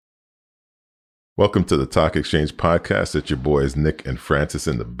Welcome to the Talk Exchange podcast. It's your boys Nick and Francis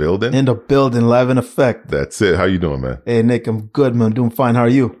in the building. In the building, live in effect. That's it. How you doing, man? Hey, Nick, I'm good, man. Doing fine. How are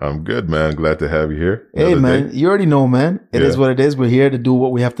you? I'm good, man. Glad to have you here. Hey, man. Day. You already know, man. It is what it is. We're here to do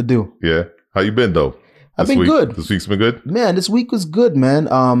what we have to do. Yeah. How you been, though? I've been good. This week's been good? Man, this week was good, man.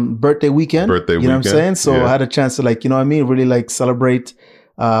 Birthday weekend. You know what I'm saying? So I had a chance to, really celebrate.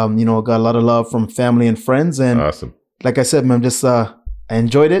 Got a lot of love from family and friends. And awesome. Like I said, man, just I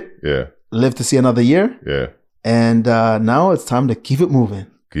enjoyed it. Yeah. Live to see another year. Yeah. And now it's time to keep it moving.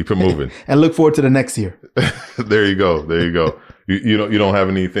 Keep it moving. And look forward to the next year. There you go. You don't have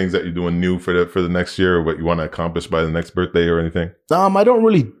any things that you're doing new for the next year, or what you want to accomplish by the next birthday or anything? I don't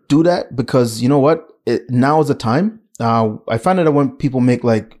really do that because you know what? Now is the time. I find that when people make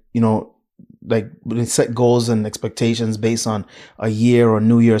they set goals and expectations based on a year or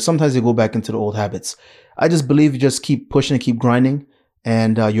new year, sometimes they go back into the old habits. I just believe you just keep pushing and keep grinding,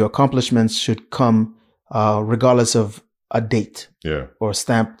 and your accomplishments should come regardless of a date, or a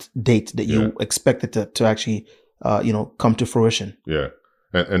stamped date that you expect it to actually, come to fruition. Yeah,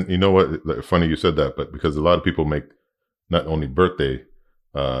 and you know what? Funny you said that, but because a lot of people make not only birthday,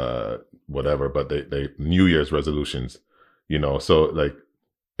 whatever, but they New Year's resolutions. So like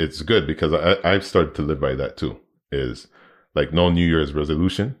it's good because I've started to live by that too. Is like no New Year's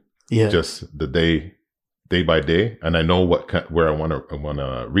resolution, just the day by day, and I know where I want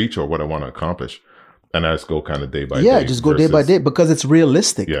to reach or what I want to accomplish. And I just go kind of day by day. Yeah, just go day by day because it's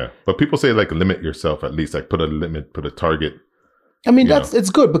realistic. Yeah. But people say like limit yourself at least, like put a limit, put a target. I mean, it's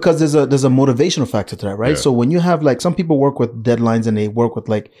good because there's a motivational factor to that, right? Yeah. So when you have some people work with deadlines and they work with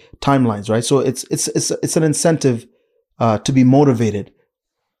timelines, right? So it's an incentive to be motivated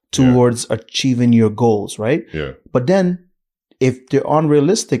towards achieving your goals, right? Yeah. But then if they're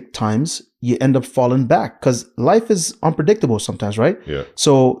unrealistic times, you end up falling back because life is unpredictable sometimes, right? Yeah.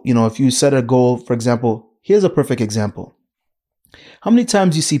 So, if you set a goal, for example, here's a perfect example. How many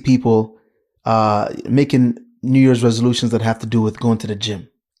times do you see people making New Year's resolutions that have to do with going to the gym?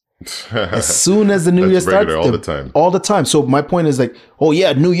 As soon as the New Year starts, all the time. All the time. So my point is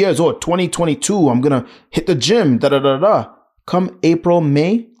New Year's, 2022, I'm going to hit the gym, da-da-da-da. Come April,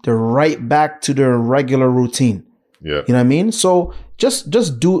 May, they're right back to their regular routine. Yeah. You know what I mean? So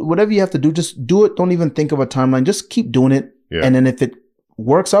just do whatever you have to do. Just do it. Don't even think of a timeline. Just keep doing it. Yeah. And then if it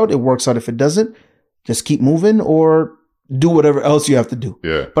works out, it works out. If it doesn't, just keep moving or do whatever else you have to do.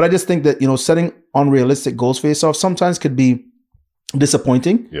 Yeah. But I just think that, setting unrealistic goals for yourself sometimes could be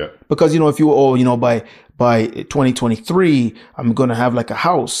disappointing. Yeah. Because, if you, by 2023, I'm going to have a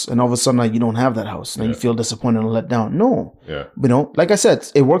house, and all of a sudden you don't have that house and you feel disappointed and let down. No. Yeah. Like I said,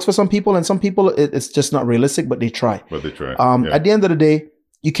 it works for some people, and some people it's just not realistic, but they try. At the end of the day,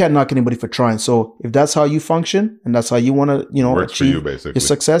 you can't knock anybody for trying. So if that's how you function and that's how you want to, achieve your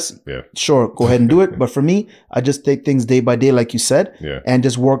success, sure, go ahead and do it. But for me, I just take things day by day, like you said, and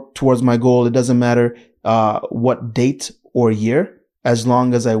just work towards my goal. It doesn't matter what date or year, as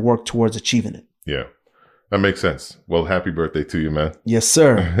long as I work towards achieving it. Yeah. That makes sense. Well, happy birthday to you, man. Yes,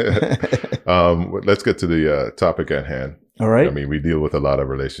 sir. Let's get to the topic at hand. All right. I mean, we deal with a lot of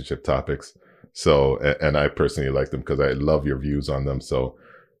relationship topics. So, and I personally like them because I love your views on them. So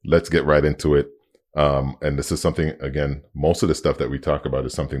let's get right into it. And this is something, again, most of the stuff that we talk about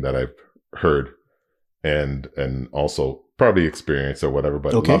is something that I've heard and also probably experienced or whatever,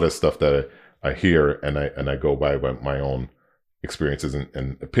 but a lot of stuff that I hear and I go by my own experiences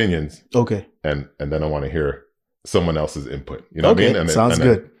and opinions. Okay. And then I want to hear someone else's input. You know what I mean? And sounds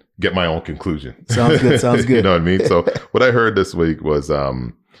good. Get my own conclusion. Sounds good. Sounds good. You know what I mean? So what I heard this week was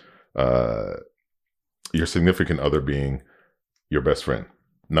your significant other being your best friend.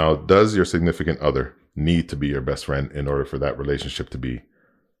 Now, does your significant other need to be your best friend in order for that relationship to be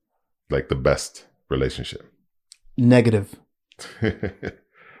like the best relationship? Negative.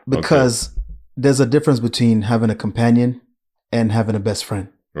 Because there's a difference between having a companion and having a best friend.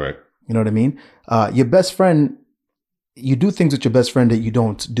 Right. You know what I mean? Your best friend, you do things with your best friend that you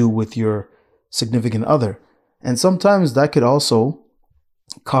don't do with your significant other. And sometimes that could also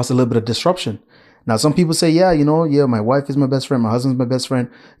cause a little bit of disruption. Now, some people say, my wife is my best friend. My husband's my best friend.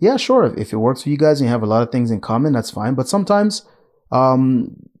 Yeah, sure. If it works for you guys and you have a lot of things in common, that's fine. But sometimes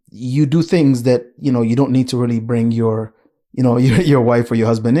you do things that, you don't need to really bring your wife or your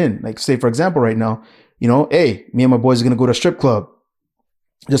husband in. Like, say, for example, right now, hey, me and my boys are going to go to a strip club.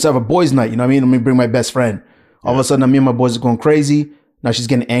 Just have a boys' night. You know what I mean? Let me bring my best friend. All of a sudden, me and my boys are going crazy. Now she's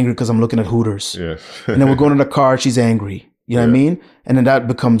getting angry because I'm looking at Hooters. Yeah. And then we're going to the car. She's angry. You know what I mean? And then that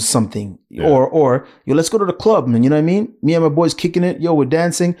becomes something. Yeah. Or let's go to the club, man. You know what I mean? Me and my boys kicking it. We're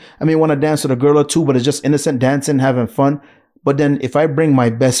dancing. I mean, want to dance with a girl or two, but it's just innocent dancing, having fun. But then if I bring my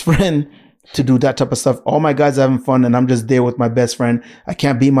best friend to do that type of stuff. All my guys are having fun and I'm just there with my best friend. I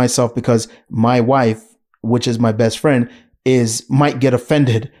can't be myself because my wife, which is my best friend, might get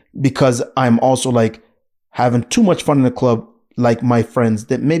offended because I'm also like having too much fun in the club, like my friends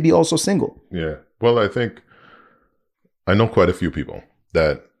that may be also single. Yeah. Well, I know quite a few people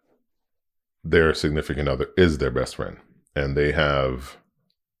that their significant other is their best friend and they have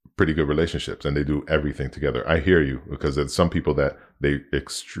pretty good relationships and they do everything together. I hear you, because there's some people that they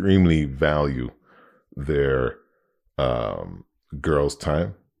extremely value their girls'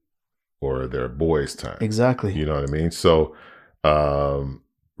 time or their boys' time. Exactly. You know what I mean? So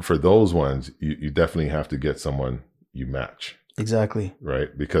for those ones, you definitely have to get someone you match. Exactly.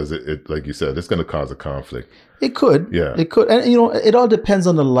 Right? Because it like you said, it's going to cause a conflict. It could. Yeah. It could. And, it all depends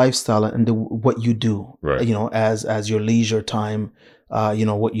on the lifestyle and what you do, right. As your leisure time,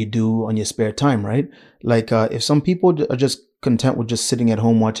 what you do on your spare time, right? Like if some people are just content with just sitting at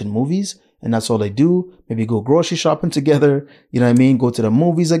home watching movies and that's all they do, maybe go grocery shopping together, you know what I mean? Go to the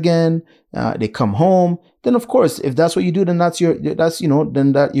movies again. They come home. Then of course, if that's what you do, then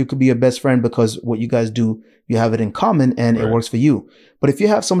then that you could be your best friend because what you guys do, you have it in common and right. it works for you. But if you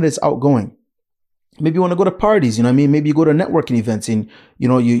have somebody that's outgoing, maybe you want to go to parties, you know what I mean? Maybe you go to networking events and,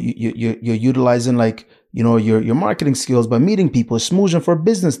 you're utilizing like, your marketing skills by meeting people, smoozing for a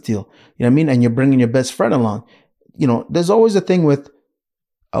business deal, you know what I mean? And you're bringing your best friend along. There's always a thing with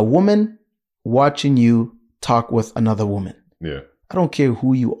a woman watching you talk with another woman. Yeah. I don't care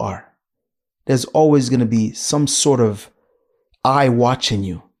who you are. There's always going to be some sort of eye watching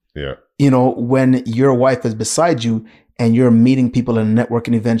you. Yeah. When your wife is beside you and you're meeting people at a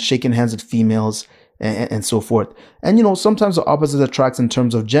networking event, shaking hands with females and so forth. And, sometimes the opposite attracts in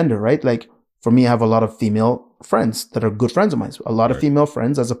terms of gender, right? Like for me, I have a lot of female friends that are good friends of mine. A lot of female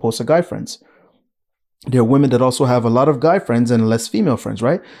friends as opposed to guy friends. There are women that also have a lot of guy friends and less female friends,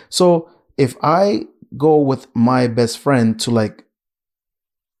 right? So if I go with my best friend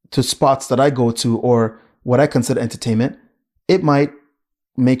to spots that I go to or what I consider entertainment, it might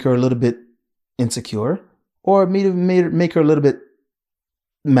make her a little bit insecure or make her a little bit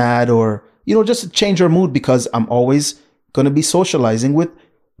mad or, just to change her mood because I'm always going to be socializing with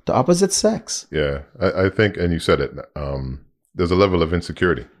the opposite sex. Yeah, I think, and you said it, there's a level of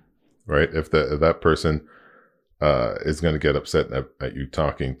insecurity, right? If that person is going to get upset at you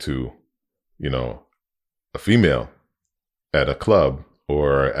talking to, a female at a club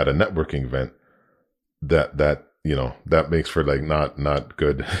or at a networking event, that makes for like not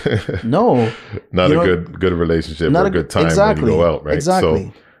good. No, not a good relationship or a good time exactly, when you go out, right?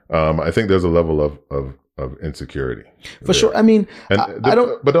 Exactly. So I think there's a level of insecurity for there. Sure. I mean, I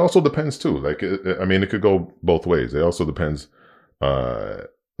don't. But it also depends too. Like, it could go both ways. It also depends,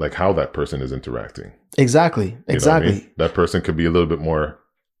 like how that person is interacting. Exactly. That person could be a little bit more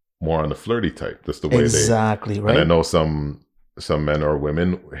on the flirty type. That's the way exactly right. And I know some men or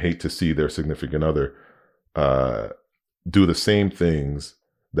women hate to see their significant other do the same things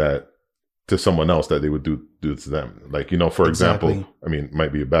that to someone else that they would do to them. Like, for example,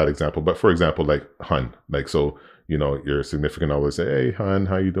 might be a bad example, but for example, like hun, like, so, your significant other say, hey hun,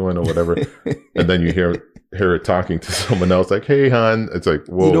 how you doing or whatever. And then you hear her talking to someone else like, hey hun, it's like,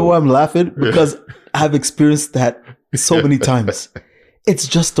 whoa. You know why I'm laughing? Because I've experienced that so many times. It's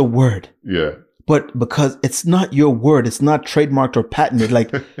just a word. Yeah. But because it's not your word, it's not trademarked or patented.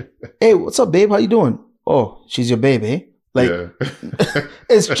 Like, hey, what's up, babe? How you doing? Oh, she's your babe, eh? Like,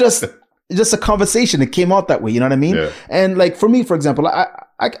 it's just a conversation. It came out that way. You know what I mean? Yeah. And like for me, for example,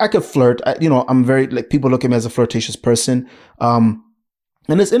 I could flirt. I'm very like people look at me as a flirtatious person, and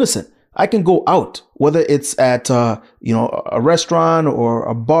it's innocent. I can go out, whether it's at a restaurant or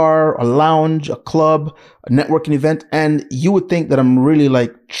a bar, a lounge, a club, a networking event, and you would think that I'm really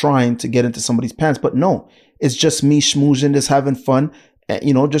like trying to get into somebody's pants, but no, it's just me schmoozing, just having fun,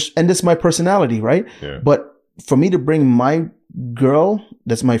 and this is my personality, right? Yeah. But for me to bring my girl,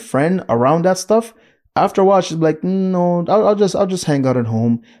 that's my friend, around that stuff, after a while she's like, no, I'll just hang out at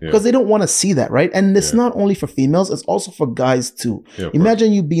home, because they don't want to see that, right? And it's not only for females, it's also for guys too.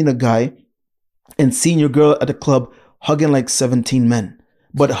 Imagine you being a guy and seeing your girl at a club hugging like 17 men,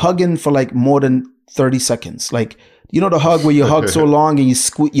 but hugging for like more than 30 seconds. Like, the hug where you hug so long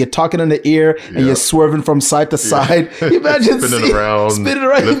and you're talking in the ear and you're swerving from side to side. Imagine spinning around,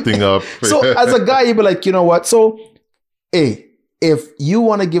 lifting up. So as a guy, you'd be like, you know what? So, hey, if you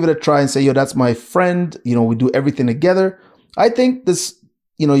want to give it a try and say, yo, that's my friend, we do everything together. I think this,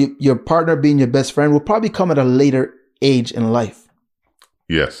 your partner being your best friend will probably come at a later age in life.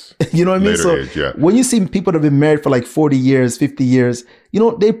 Yes. You know what I mean? So age, yeah. When you see people that have been married for like 40 years, 50 years,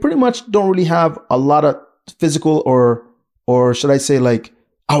 they pretty much don't really have a lot of physical or should I say like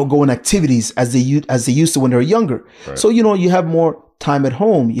outgoing activities as they used to when they were younger. Right. So, you know, you have more time at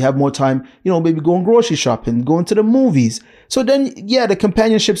home. You have more time, you know, maybe going grocery shopping, going to the movies. So then, yeah, the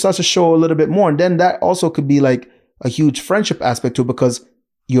companionship starts to show a little bit more. And then that also could be like a huge friendship aspect to it, because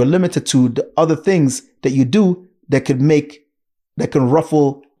you're limited to the other things that you do that can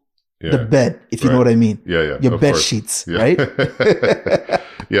ruffle the bed, if you know what I mean. Yeah. Your bed sheets, right?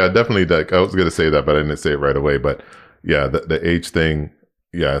 Yeah, definitely. That I was going to say that, but I didn't say it right away. But yeah, the age thing,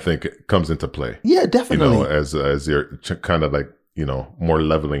 yeah, I think it comes into play. Yeah, definitely. You know, as you're kind of like, you know, more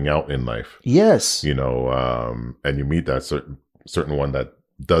leveling out in life. Yes. You know, and you meet that certain one that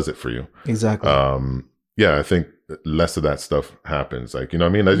does it for you. Exactly. Yeah, I think less of that stuff happens. Like, you know what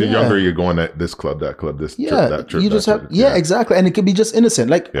I mean? As you're younger, you're going at this club, that club, this trip, that trip. You just have, exactly. And it could be just innocent.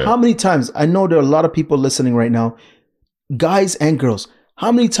 Like, how many times, I know there are a lot of people listening right now, guys and girls,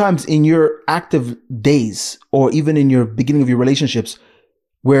 how many times in your active days or even in your beginning of your relationships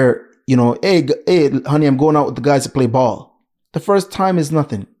where, you know, hey, honey, I'm going out with the guys to play ball. The first time is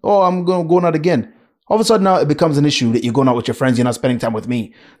nothing. Oh, I'm going out again. All of a sudden now it becomes an issue that you're going out with your friends. You're not spending time with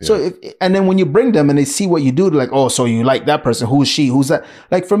me. Yeah. So, and then when you bring them and they see what you do, they're like, oh, so you like that person. Who is she? Who's that?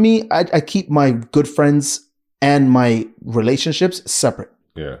 Like for me, I keep my good friends and my relationships separate.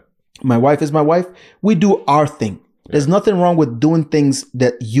 Yeah. My wife is my wife. We do our thing. Yeah. There's nothing wrong with doing things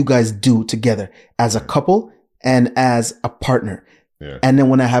that you guys do together as a couple and as a partner. Yeah. And then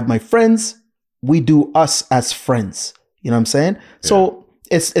when I have my friends, we do us as friends. You know what I'm saying? Yeah. So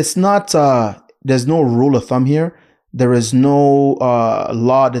it's not, there's no rule of thumb here. There is no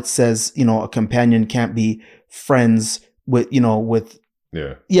law that says, you know, a companion can't be friends with, you know, with,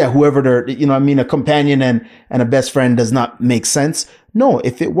 whoever they're, you know what I mean? A companion and a best friend does not make sense. No,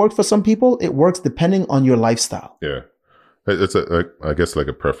 if it worked for some people, it works depending on your lifestyle. Yeah. It's I guess like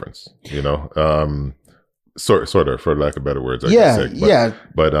a preference, you know, sort of, for lack of better words. I guess,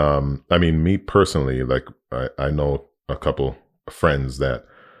 But I mean, me personally, like I know a couple of friends that,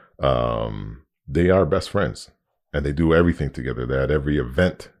 they are best friends and they do everything together. They're at every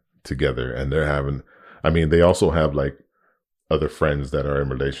event together and they also have like other friends that are in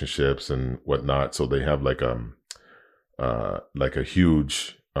relationships and whatnot. So they have like a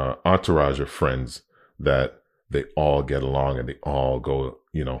huge entourage of friends that they all get along and they all go,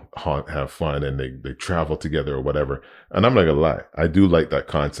 you know, have fun and they travel together or whatever. And I'm not gonna lie, I do like that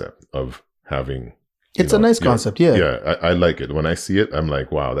concept of having. It's a nice concept, yeah. Yeah, I like it. When I see it, I'm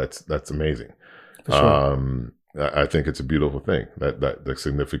like, wow, that's amazing. For sure. I think it's a beautiful thing that the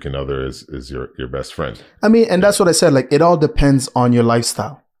significant other is your best friend. I mean, and that's what I said. Like, it all depends on your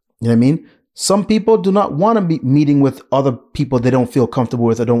lifestyle. You know what I mean? Some people do not want to be meeting with other people they don't feel comfortable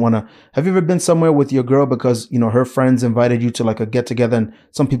with or don't want to. Have you ever been somewhere with your girl because, you know, her friends invited you to like a get together and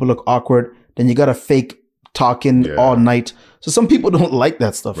some people look awkward? Then you got to fake talking all night. So some people don't like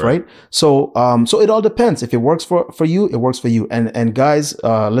that stuff, right? So it all depends. If it works for you, it works for you. And guys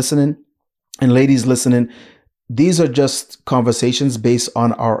listening and ladies listening, these are just conversations based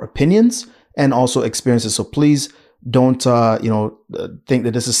on our opinions and also experiences. So please don't think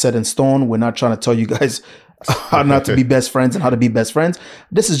that this is set in stone. We're not trying to tell you guys how not to be best friends and how to be best friends.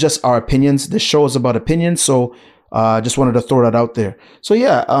 This is just our opinions. This show is about opinions. So just wanted to throw that out there. So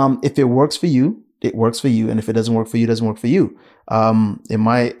if it works for you, it works for you. And if it doesn't work for you, it doesn't work for you. In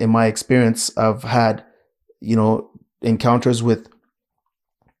my experience, I've had, you know, encounters with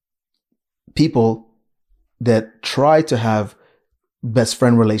people that try to have best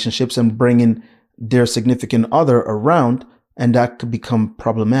friend relationships and bring in their significant other around, and that could become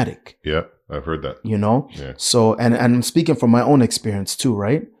problematic. Yeah, I've heard that. You know? Yeah. So, and I'm speaking from my own experience too,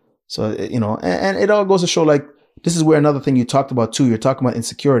 right? So, you know, and it all goes to show, like, this is where another thing you talked about too, you're talking about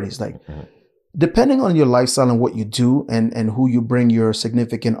insecurities. Like, depending on your lifestyle and what you do and who you bring your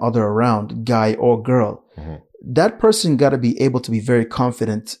significant other around, guy or girl, that person got to be able to be very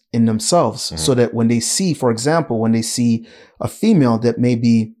confident in themselves so that when they see, for example, when they see a female that may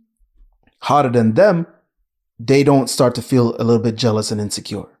be hotter than them, they don't start to feel a little bit jealous and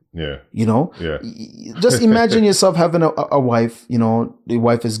insecure. Yeah. You know? Yeah. Just imagine yourself having a wife, you know, the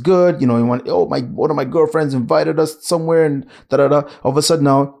wife is good, you know, one of my girlfriends invited us somewhere and All of a sudden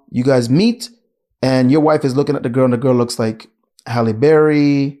now you guys meet and your wife is looking at the girl and the girl looks like Halle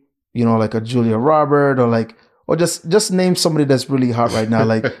Berry, you know, like a Julia Roberts or just name somebody that's really hot right now.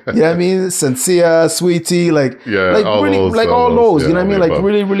 Like, you know what I mean? Sensia, Sweetie, like all really, those, like all those, you know what I mean? Like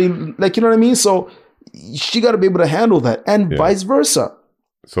really, really, like, you know what I mean? So she got to be able to handle that and vice versa.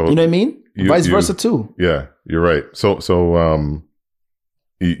 So you know what I mean? Vice versa too. Yeah, you're right. So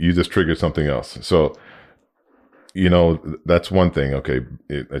you just triggered something else. So, you know, that's one thing. Okay.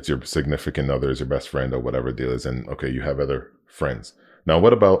 It's your significant other, is your best friend or whatever the deal is. And okay, you have other friends. Now,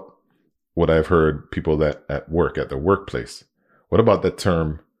 what about what I've heard people that at work, at the workplace? What about the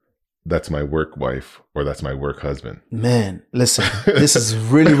term, that's my work wife or that's my work husband? Man, listen, this is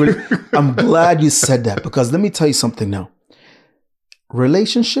really, really, I'm glad you said that, because let me tell you something now.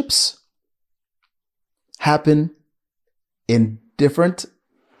 Relationships happen in different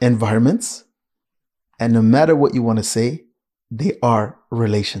environments. And no matter what you want to say, they are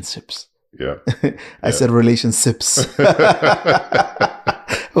relationships. Yeah. I said relationships.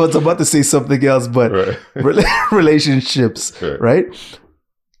 I was about to say something else, but relationships, right?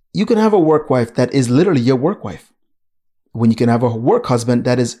 You can have a work wife that is literally your work wife. When you can have a work husband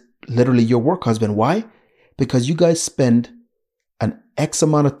that is literally your work husband. Why? Because you guys spend an X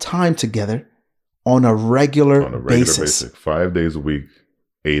amount of time together on a regular basis. 5 days a week,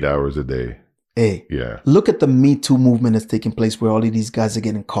 8 hours a day. Hey, yeah. Look at the Me Too movement that's taking place where all of these guys are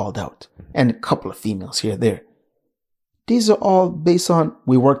getting called out, and a couple of females here and there. These are all based on,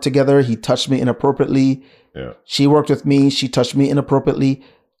 we worked together, he touched me inappropriately. Yeah. She worked with me, she touched me inappropriately.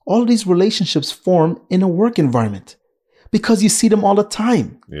 All of these relationships form in a work environment because you see them all the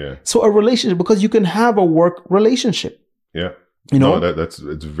time. Yeah. So a relationship, because you can have a work relationship. Yeah. You know, it's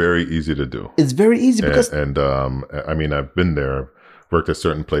very easy to do. It's very easy because and I mean, I've been there, worked at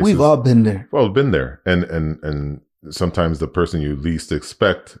certain places. We've all been there. Well, been there. And sometimes the person you least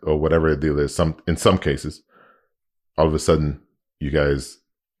expect or whatever the deal is, in some cases, all of a sudden you guys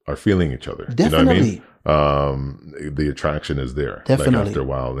are feeling each other. Definitely. You know what I mean? The attraction is there. Definitely. Like after a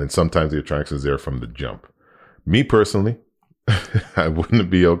while. And sometimes the attraction is there from the jump. Me personally, I wouldn't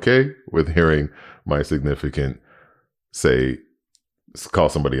be okay with hearing my significant call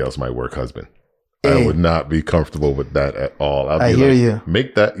somebody else my work husband. Hey. I would not be comfortable with that at all. I hear you.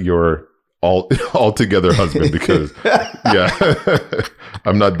 Make that your altogether husband, because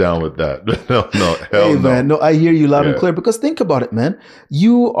I'm not down with that. No, hell hey, man, no, I hear you loud and clear, because think about it, man.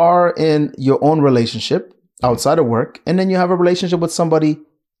 You are in your own relationship outside of work, and then you have a relationship with somebody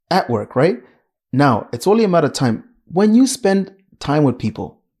at work, right? Now, it's only a matter of time. When you spend time with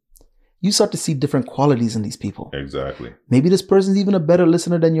people, you start to see different qualities in these people. Exactly. Maybe this person's even a better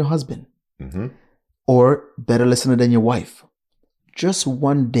listener than your husband. Mm-hmm. Or better listener than your wife. Just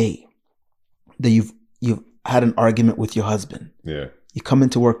one day that you've had an argument with your husband. Yeah. You come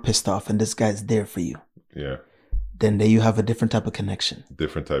into work pissed off and this guy's there for you. Yeah. Then there you have a different type of connection.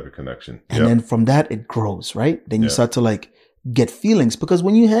 And then from that it grows, right? Then you start to get feelings, because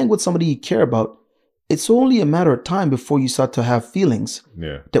when you hang with somebody you care about, it's only a matter of time before you start to have feelings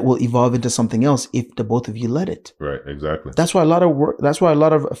that will evolve into something else if the both of you let it. Right, exactly. That's why a lot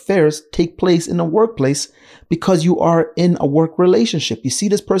of affairs take place in a workplace, because you are in a work relationship. You see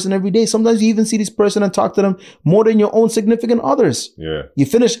this person every day. Sometimes you even see this person and talk to them more than your own significant others. Yeah. You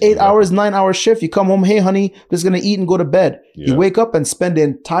finish 8 hours, 9 hour shift. You come home, hey honey, just gonna eat and go to bed. Yeah. You wake up and spend the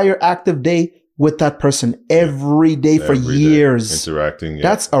entire active day with that person every day for years. Interacting. Yeah.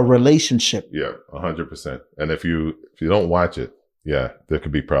 That's a relationship. Yeah, 100%. And if you don't watch it, there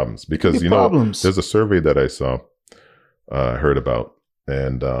could be problems, because there's a survey that I saw, heard about,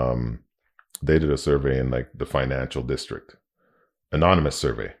 and they did a survey in the financial district, anonymous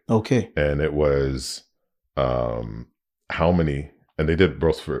survey. Okay. And it was how many, and they did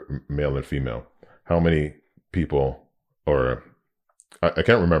both for male and female, how many people, or I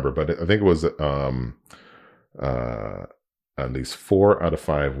can't remember, but I think it was at least 4 out of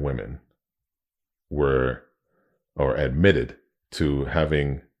 5 women were or admitted to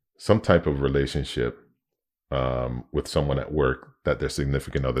having some type of relationship with someone at work that their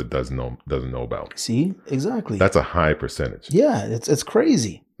significant other doesn't know about. See, exactly. That's a high percentage. Yeah, it's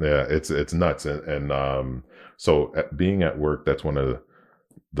crazy. Yeah, it's nuts, and so being at work, that's one of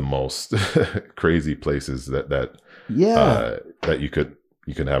the most crazy places that you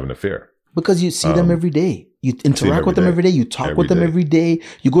can have an affair, because you see them every day. You interact with them every day. You talk with them every day.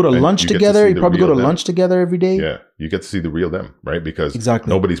 You go to lunch together. You probably go to lunch together every day. Yeah, you get to see the real them, right? Because exactly.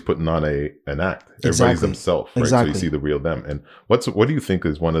 nobody's putting on an act. Everybody's themselves, right? Exactly. So you see the real them. And what do you think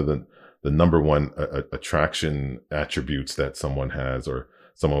is one of the number one attraction attributes that someone has or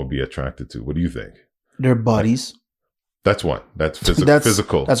someone would be attracted to? What do you think? Their bodies. That's one. That's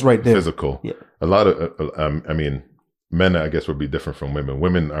physical. That's right there. Physical. Yeah. A lot of, men, I guess, would be different from women.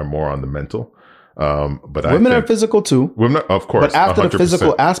 Women are more on the mental. But women are physical too. Women, of course. But after 100%. The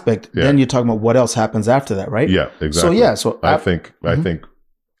physical aspect, then you're talking about what else happens after that, right? Yeah, exactly. So I think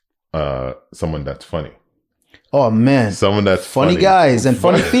someone that's funny. Oh man, someone that's funny guys and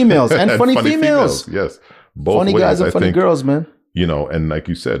funny females and funny females. Yes, both funny ways, guys and funny girls, man. And like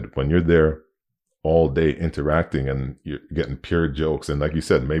you said, when you're there all day interacting and you're getting pure jokes, and like you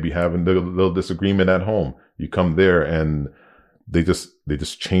said, maybe having a little disagreement at home, you come there and they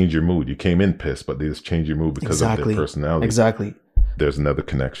just change your mood. You came in pissed, but they just change your mood because of their personality. Exactly. There's another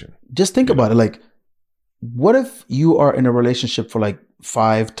connection. Just think about it. Like, what if you are in a relationship for like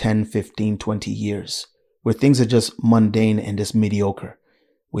 5, 10, 15, 20 years where things are just mundane and just mediocre,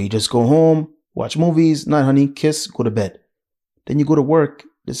 where you just go home, watch movies, night, honey, kiss, go to bed. Then you go to work.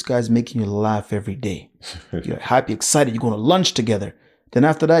 This guy's making you laugh every day. You're happy, excited. You're going to lunch together. Then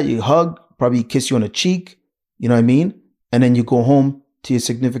after that, you hug, probably kiss you on the cheek. You know what I mean? And then you go home to your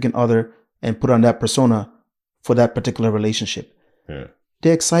significant other and put on that persona for that particular relationship. Yeah.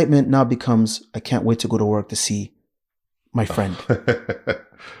 The excitement now becomes, I can't wait to go to work to see my friend.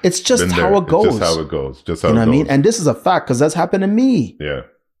 It's just how it goes. It's just how it goes. Just how you know it what I goes. mean? And this is a fact because that's happened to me. Yeah.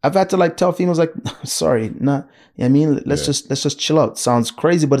 I've had to like tell females like, sorry, not. You know what I mean, let's just chill out. Sounds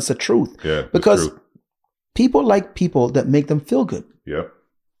crazy, but it's the truth. Yeah. Because people like people that make them feel good. Yep.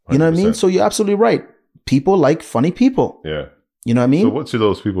 100%. You know what I mean? So you're absolutely right. People like funny people. Yeah. You know what I mean? So what should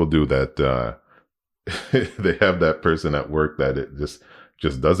those people do that they have that person at work that it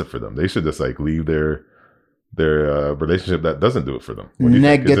just does it for them? They should just like leave their relationship that doesn't do it for them.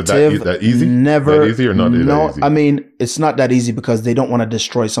 Negative. Is it that easy? Never. That easy or not? No, that easy? I mean, it's not that easy because they don't want to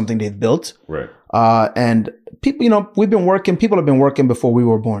destroy something they've built. Right. And people, people have been working before we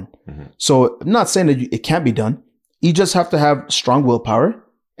were born. Mm-hmm. So I'm not saying that it can't be done. You just have to have strong willpower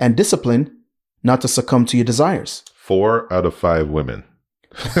and discipline not to succumb to your desires. 4 out of 5 women.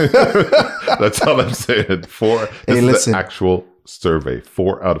 That's all I'm saying. 4. This is an actual survey.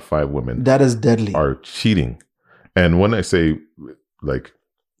 4 out of 5 women. That is deadly. Are cheating. And when I say like,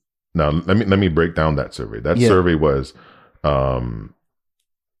 now let me break down that survey. That survey was, the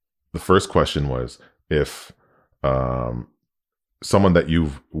first question was if someone that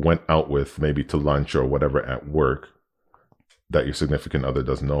you've went out with maybe to lunch or whatever at work that your significant other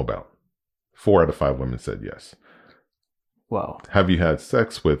doesn't know about. 4 out of 5 women said yes. Wow. Have you had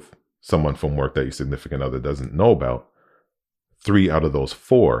sex with someone from work that your significant other doesn't know about? 3 out of those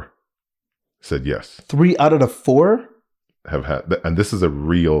 4 said yes. 3 out of the 4 have had, and this is a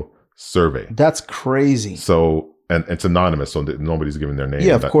real survey. That's crazy. So, and it's anonymous, so nobody's giving their name.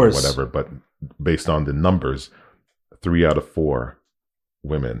 Yeah, of course. Or whatever, but based on the numbers, 3 out of 4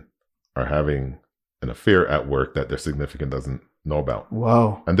 women are having an affair at work that their significant doesn't know about.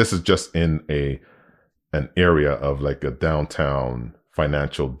 Wow. And this is just in an area of like a downtown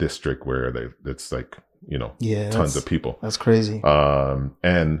financial district where it's like, tons of people. That's crazy.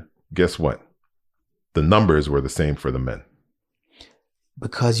 And guess what? The numbers were the same for the men.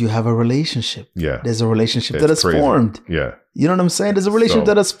 Because you have a relationship. Yeah. There's a relationship that is formed. Yeah. You know what I'm saying? There's a relationship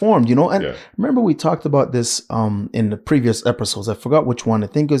that is formed, And remember we talked about this in the previous episodes. I forgot which one. I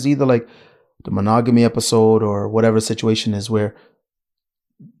think it was either like the monogamy episode or whatever situation is where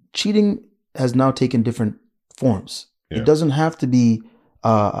cheating has now taken different forms. Yeah. It doesn't have to be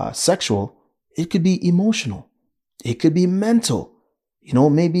sexual. It could be emotional. It could be mental.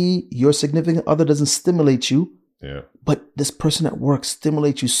 Maybe your significant other doesn't stimulate you. Yeah. But this person at work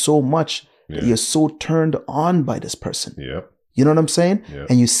stimulates you so much that you're so turned on by this person. Yeah. You know what I'm saying? Yeah.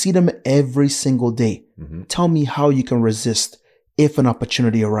 And you see them every single day. Mm-hmm. Tell me how you can resist if an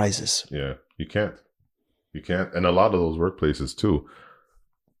opportunity arises. Yeah. You can't. And a lot of those workplaces too,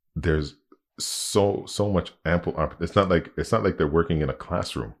 there's so much ample. It's not like they're working in a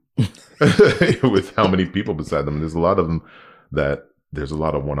classroom with how many people beside them. There's a lot of them that there's a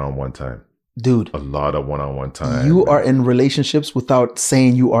lot of one-on-one time. Dude. A lot of one-on-one time. You are in relationships without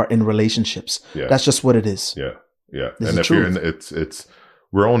saying you are in relationships. Yeah. That's just what it is. Yeah. Yeah. And if you're in it's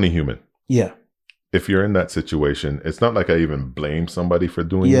we're only human. Yeah. If you're in that situation, it's not like I even blame somebody for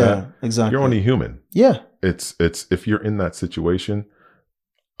doing that. Yeah, exactly. You're only human. Yeah. It's if you're in that situation,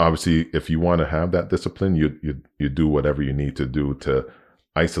 obviously if you want to have that discipline, you do whatever you need to do to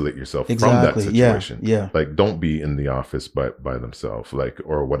isolate yourself from that situation. Yeah. Like don't be in the office by themselves, like,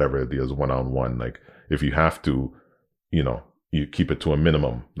 or whatever it is, one-on-one. Like if you have to, you keep it to a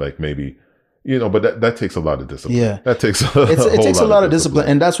minimum, like maybe, but that takes a lot of discipline. Yeah. That takes it takes a lot of discipline.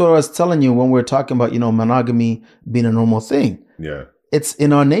 And that's what I was telling you when we were talking about, monogamy being a normal thing. Yeah. It's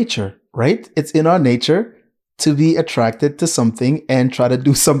in our nature, right? It's in our nature to be attracted to something and try to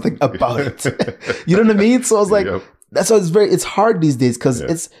do something about it. You know what I mean? So I was like, that's why it's hard these days because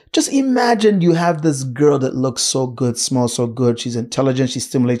it's just imagine you have this girl that looks so good, smells so good. She's intelligent. She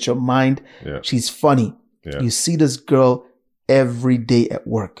stimulates your mind. Yeah. She's funny. Yeah. You see this girl every day at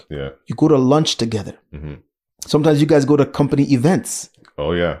work. Yeah. You go to lunch together. Mm-hmm. Sometimes you guys go to company events.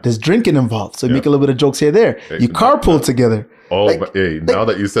 Oh, yeah. There's drinking involved. So you make a little bit of jokes here, there. You carpool together. Oh, but hey, now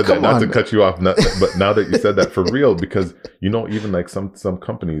that you said that, not to cut you off, but now that you said that for real, because, even like some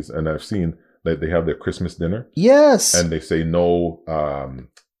companies, and I've seen, they have their Christmas dinner. Yes. And they say no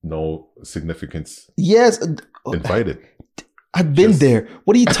significance. Yes. Invited. I've been there.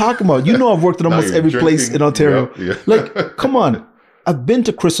 What are you talking about? You know, I've worked in almost every place in Ontario. Yeah. Like, come on. I've been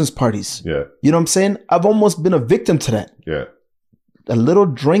to Christmas parties. Yeah. You know what I'm saying? I've almost been a victim to that. Yeah. A little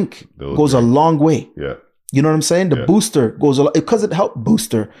drink goes a long way. Yeah. You know what I'm saying? The booster goes a lot because it helped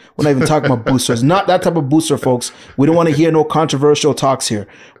booster. We're not even talking about boosters. Not that type of booster, folks. We don't want to hear no controversial talks here.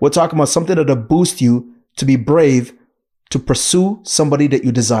 We're talking about something that'll boost you to be brave, to pursue somebody that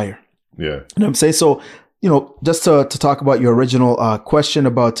you desire. Yeah. You know what I'm saying? So, just to talk about your original question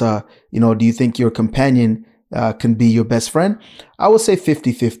about, do you think your companion can be your best friend? I would say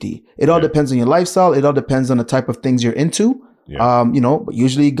 50-50. It all depends on your lifestyle. It all depends on the type of things you're into. Yeah. But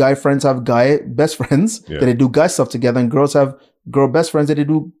usually guy friends have guy best friends that they do guy stuff together, and girls have girl best friends that they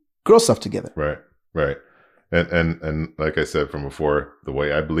do girl stuff together. Right. And like I said from before, the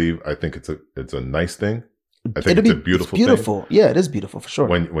way I believe, I think it's a nice thing. I think it's a beautiful thing. Yeah, it is beautiful for sure.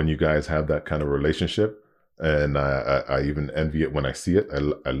 When you guys have that kind of relationship, and I even envy it when I see it.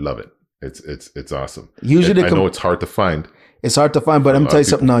 I love it. It's awesome. Usually, I know it's hard to find. It's hard to find, but I'm tell you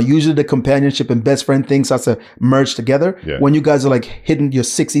something now. Usually the companionship and best friend things has to merge together when you guys are like hitting your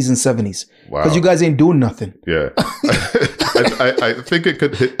 60s and 70s. Wow. Because you guys ain't doing nothing. Yeah. I think it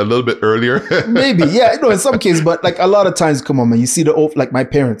could hit a little bit earlier. Maybe. Yeah. In some cases, but like a lot of times, come on, man. You see the old, like my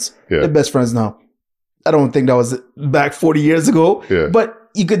parents, they're best friends now. I don't think that was back 40 years ago. Yeah. But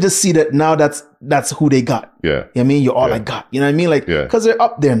you could just see that now that's who they got. Yeah. You know what I mean? You're all I got. You know what I mean? Like, because they're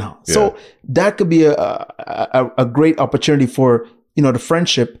up there now. Yeah. So that could be a great opportunity for, the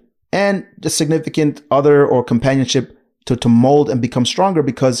friendship and the significant other or companionship to mold and become stronger,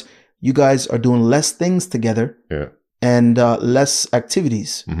 because you guys are doing less things together and less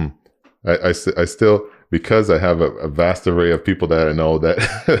activities. Mm-hmm. I still, because I have a vast array of people that I know that,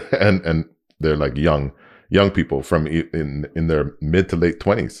 and they're like young people from in their mid to late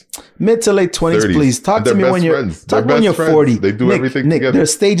 20s. Mid to late 20s, 30s. Please. Talk to me when you're 40. They do everything together. There are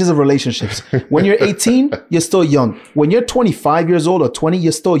stages of relationships. When you're 18, you're still young. When you're 25 years old or 20,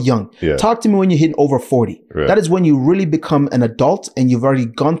 you're still young. Yeah. Talk to me when you're hitting over 40. Right. That is when you really become an adult and you've already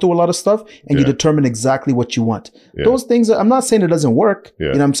gone through a lot of stuff and you determine exactly what you want. Yeah. Those things, I'm not saying it doesn't work. Yeah.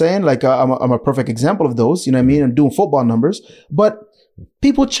 You know what I'm saying? Like I'm a perfect example of those. You know what I mean? I'm doing football numbers. But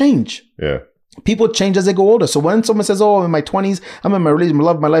people change. Yeah. People change as they go older. So when someone says, "Oh, I'm in my 20s, I'm in my relationship, I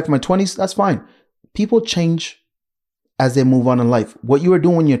love my life in my 20s," that's fine. People change as they move on in life. What you are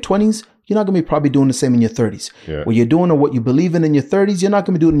doing in your 20s, you're not going to be probably doing the same in your 30s. Yeah. What you're doing or what you believe in your 30s, you're not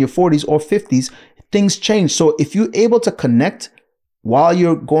going to be doing in your 40s or 50s. Things change. So if you're able to connect while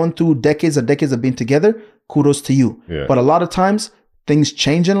you're going through decades of being together, kudos to you. Yeah. But a lot of times, things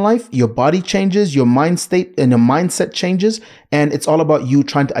change in life. Your body changes, your mind state and your mindset changes. And it's all about you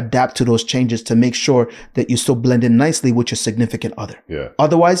trying to adapt to those changes to make sure that you still blend in nicely with your significant other. Yeah.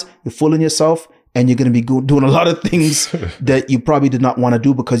 Otherwise, you're fooling yourself and you're going to be doing a lot of things that you probably did not want to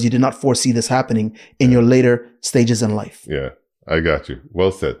do because you did not foresee this happening in your later stages in life. Yeah, I got you.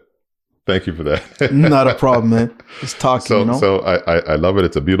 Well said. Thank you for that. Not a problem, man. Just talking, So I love it.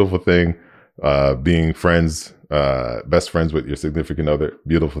 It's a beautiful thing. Being friends, best friends with your significant other,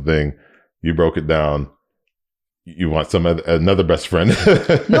 beautiful thing. You broke it down. You want another best friend?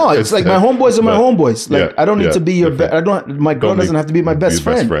 No, it's like my homeboys are my homeboys. Like I don't need to be your. My girl doesn't have to be my best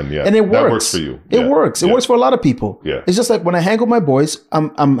friend. Yeah. And it works. That works for you. It works. It works for a lot of people. Yeah. It's just like when I hang with my boys,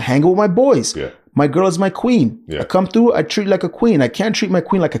 I'm hanging with my boys. Yeah. My girl is my queen. Yeah. I come through, I treat like a queen. I can't treat my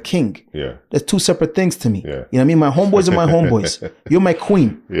queen like a king. Yeah. There's two separate things to me. Yeah. You know what I mean? My homeboys are my homeboys. You're my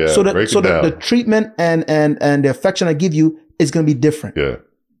queen. Yeah. So the treatment and the affection I give you is going to be different. Yeah.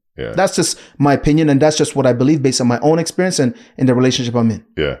 Yeah. That's just my opinion, and that's just what I believe based on my own experience and the relationship I'm in.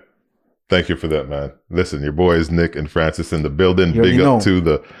 Yeah. Thank you for that, man. Listen, your boys, Nick and Francis in the building. Big up to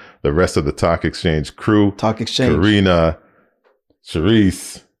the rest of the Talk Exchange crew. Talk Exchange. Karina,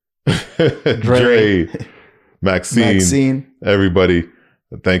 Sharice, Dre, Maxine, everybody.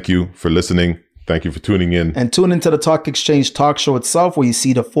 Thank you for listening. Thank you for tuning in. And tune into the Talk Exchange talk show itself, where you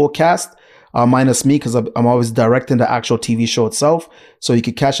see the full cast, minus me, because I'm always directing the actual TV show itself. So you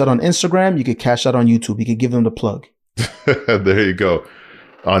could catch that on Instagram. You could catch that on YouTube. You could give them the plug. There you go.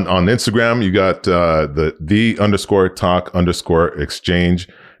 On Instagram, you got _talk_exchange.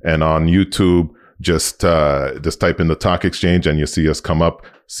 And on YouTube, just type in the Talk Exchange and you'll see us come up,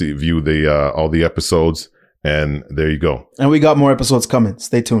 view all the episodes, and there you go. And we got more episodes coming.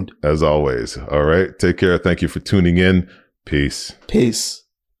 Stay tuned. As always. All right. Take care. Thank you for tuning in. Peace. Peace.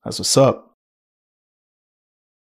 That's what's up.